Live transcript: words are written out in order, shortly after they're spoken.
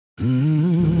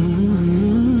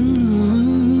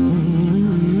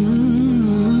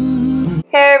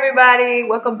everybody,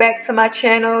 welcome back to my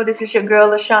channel. This is your girl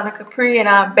LaVENDER, and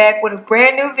I'm back with a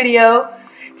brand new video.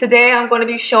 Today I'm going to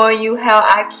be showing you how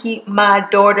I keep my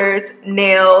daughter's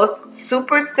nails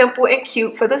super simple and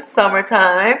cute for the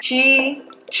summertime. She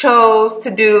chose to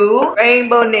do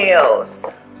rainbow nails.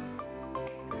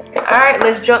 Alright,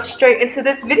 let's jump straight into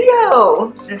this video.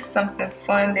 It's just something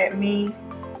fun that me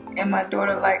and my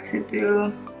daughter like to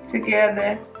do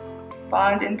together.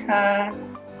 Bonding time.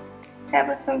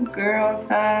 Having some girl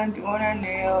time, doing our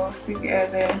nails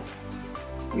together.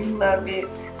 We love it.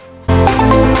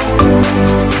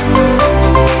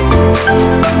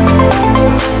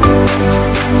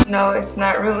 No, it's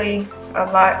not really a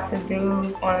lot to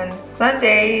do on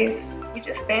Sundays. We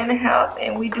just stay in the house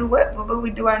and we do what?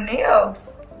 We do our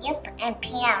nails. Yep, and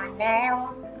paint our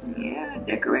nails. Yeah,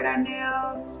 decorate our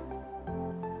nails.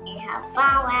 And have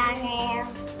fun with our nails.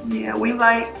 Yeah, we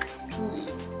like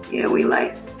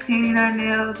painting our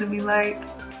nails, and we like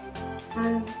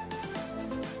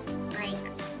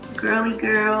girly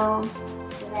girls.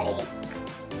 Like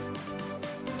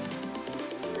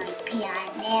paint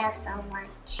our nails so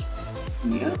much.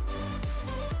 Yep.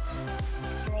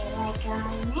 We like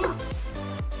our nails.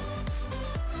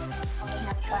 We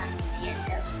have fun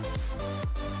together.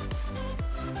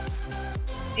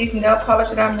 These nail polish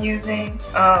that I'm using,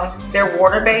 they're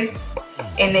water-based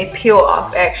and they peel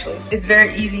off actually. It's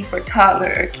very easy for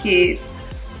toddler or kids.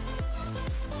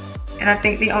 And I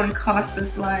think they only cost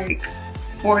us like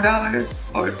 $4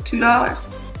 or $2.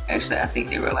 Actually, I think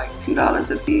they were like $2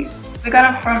 a piece. We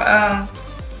got them from,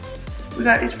 we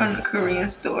got these from the Korean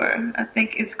store. I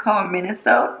think it's called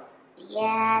Minnesota.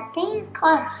 Yeah, I think it's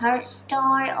called Heart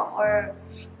Store or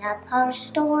Nail Polish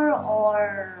Store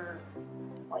or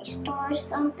store or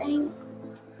something.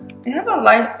 They have a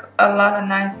lot of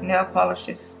nice nail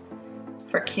polishes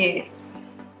for kids.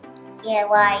 Yeah,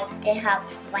 like they have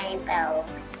rainbows.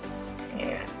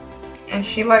 Yeah, and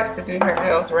she likes to do her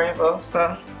nails rainbow,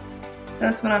 so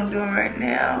that's what I'm doing right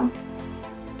now.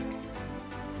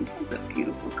 This is a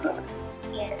beautiful color.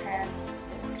 Yeah, it has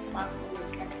it's sparkly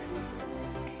because of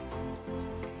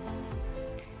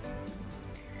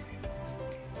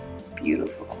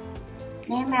Beautiful.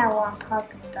 maybe I want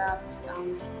polka dots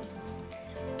on it.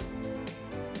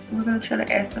 We're gonna try to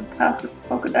add some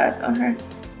polka dots on her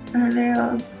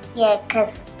nails. Yeah,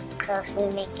 cause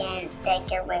we're making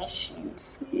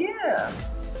decorations. Yeah.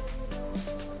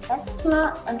 That's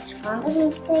not as fun to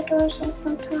make decorations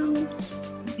sometimes.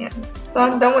 Yeah. So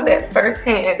I'm done with that first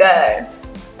hand, guys.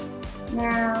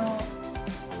 Now,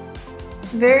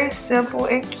 Very simple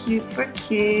and cute for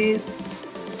kids.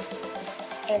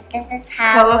 if this is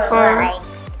how Colorful. it likes.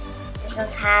 This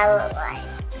is how it likes.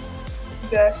 You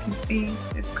guys can see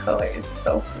this color is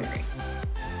so pretty.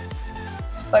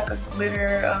 It's like a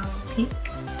glitter pink.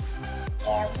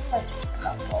 Yeah, it looks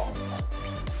purple.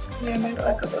 Yeah, maybe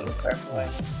like a little purple one.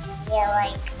 Yeah,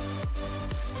 like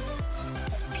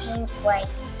the pink, like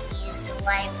you use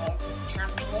light with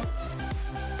champion.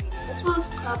 This one's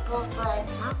purple, but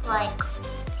it's not like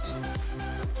pink.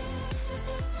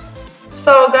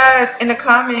 So guys, in the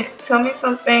comments, tell me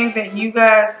some things that you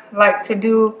guys like to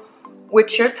do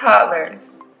with your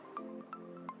toddlers.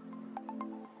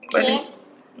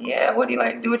 Kids? Yeah, what do you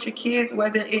like to do with your kids?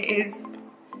 Whether it is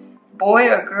boy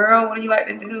or girl, what do you like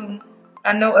to do?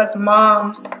 I know us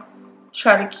moms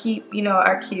try to keep,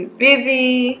 our kids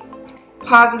busy,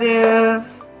 positive.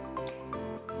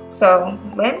 So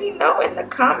let me know in the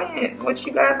comments what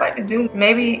you guys like to do.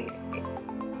 Maybe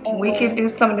we could do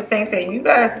some of the things that you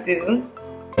guys do.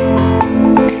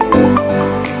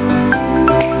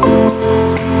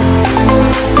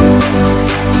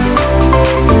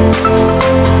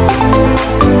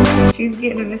 She's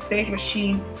getting in this stage where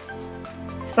she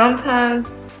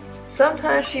sometimes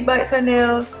she bites her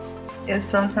nails and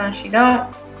sometimes she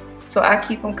don't. So I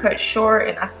keep them cut short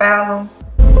and I file them.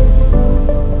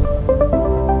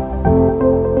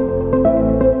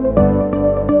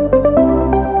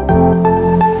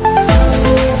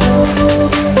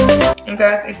 And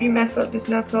guys, if you mess up this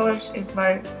nail polish, it's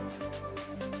like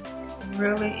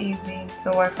really easy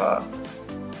to wipe off.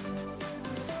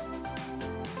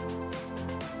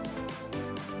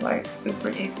 Like super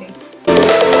easy.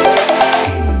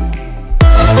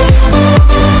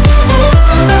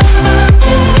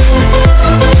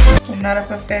 I'm not a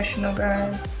professional,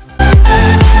 guys.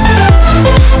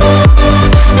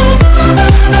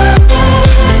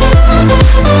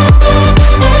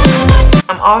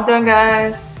 I'm all done,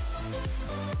 guys.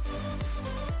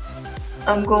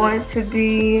 I'm going to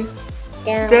be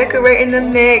decorating the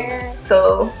neck,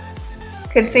 so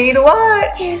continue to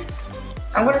watch.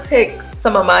 I'm going to take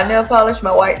some of my nail polish,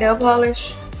 my white nail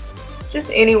polish,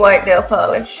 just any white nail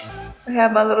polish. I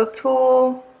have my little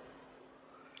tool.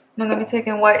 I'm gonna be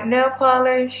taking white nail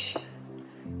polish,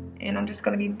 and I'm just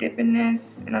gonna be dipping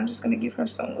this, and I'm just gonna give her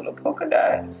some little polka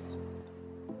dots.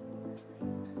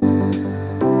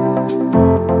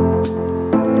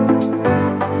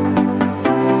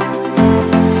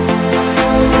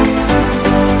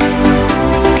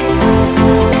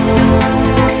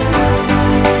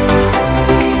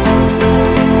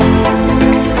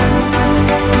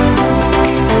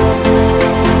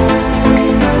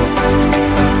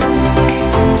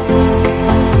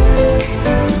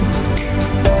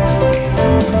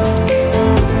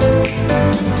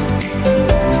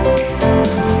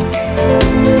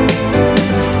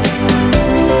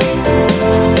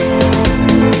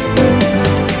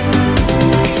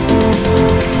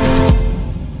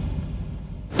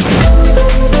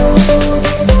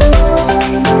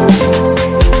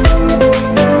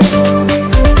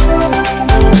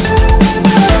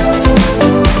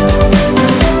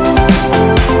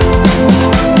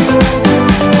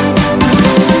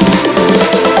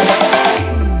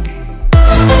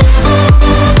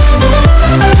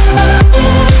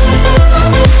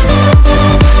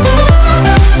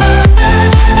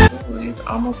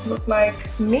 Almost look like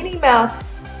Minnie Mouse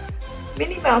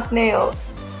nails.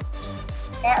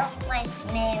 That looks like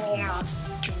Minnie Mouse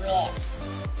dress.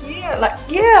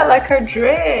 Yeah, like her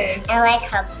dress. And like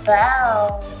her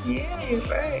bow. Yeah, you're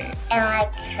right. And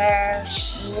like her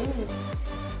shoes.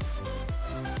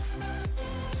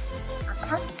 I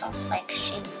thought those like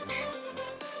shoes.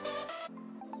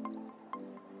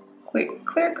 Quick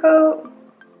clear coat.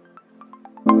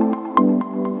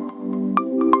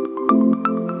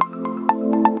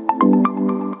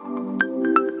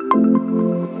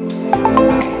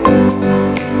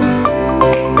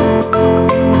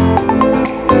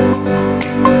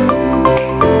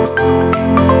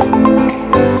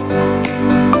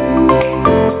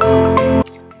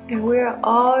 And we're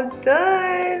all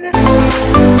done.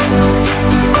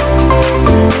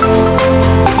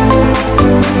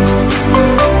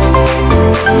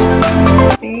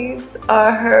 These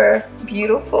are her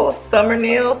beautiful summer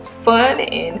nails, fun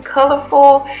and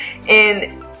colorful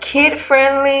and kid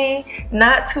friendly,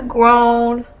 not too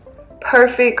grown,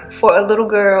 perfect for a little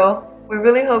girl. We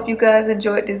really hope you guys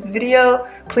enjoyed this video.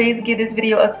 Please give this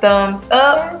video a thumbs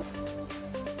up.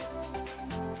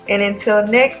 And until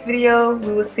next video,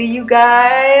 we will see you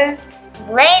guys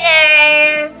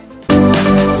later.